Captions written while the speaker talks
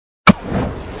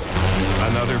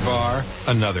Another bar,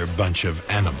 another bunch of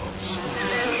animals.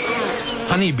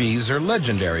 Honeybees are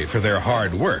legendary for their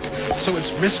hard work, so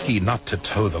it's risky not to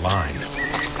toe the line.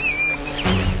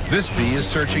 This bee is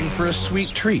searching for a sweet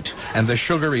treat, and the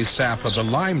sugary sap of the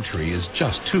lime tree is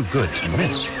just too good to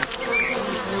miss.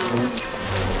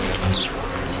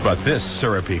 But this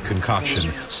syrupy concoction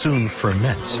soon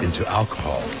ferments into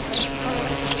alcohol.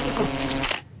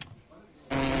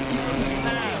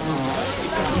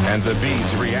 And the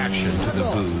bee's reaction to the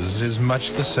booze is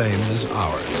much the same as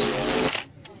ours.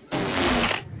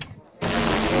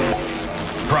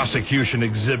 Prosecution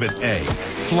Exhibit A,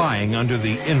 flying under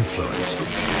the influence.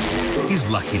 He's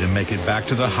lucky to make it back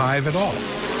to the hive at all.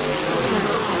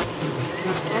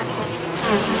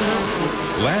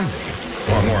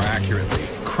 Landing, or more accurately,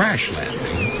 crash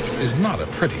landing, is not a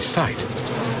pretty sight.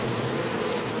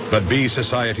 But bee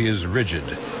society is rigid.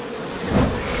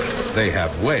 They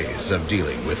have ways of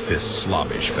dealing with this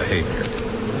slobbish behavior.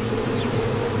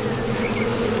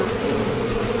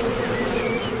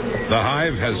 The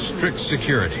hive has strict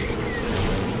security.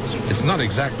 It's not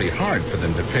exactly hard for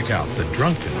them to pick out the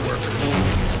drunken worker.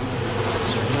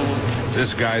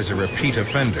 This guy's a repeat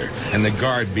offender, and the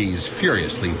guard bees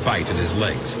furiously bite at his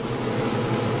legs.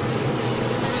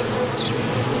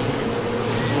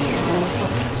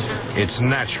 It's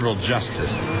natural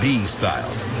justice, bee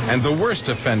style. And the worst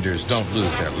offenders don't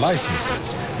lose their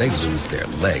licenses, they lose their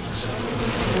legs.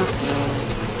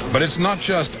 But it's not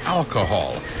just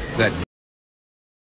alcohol that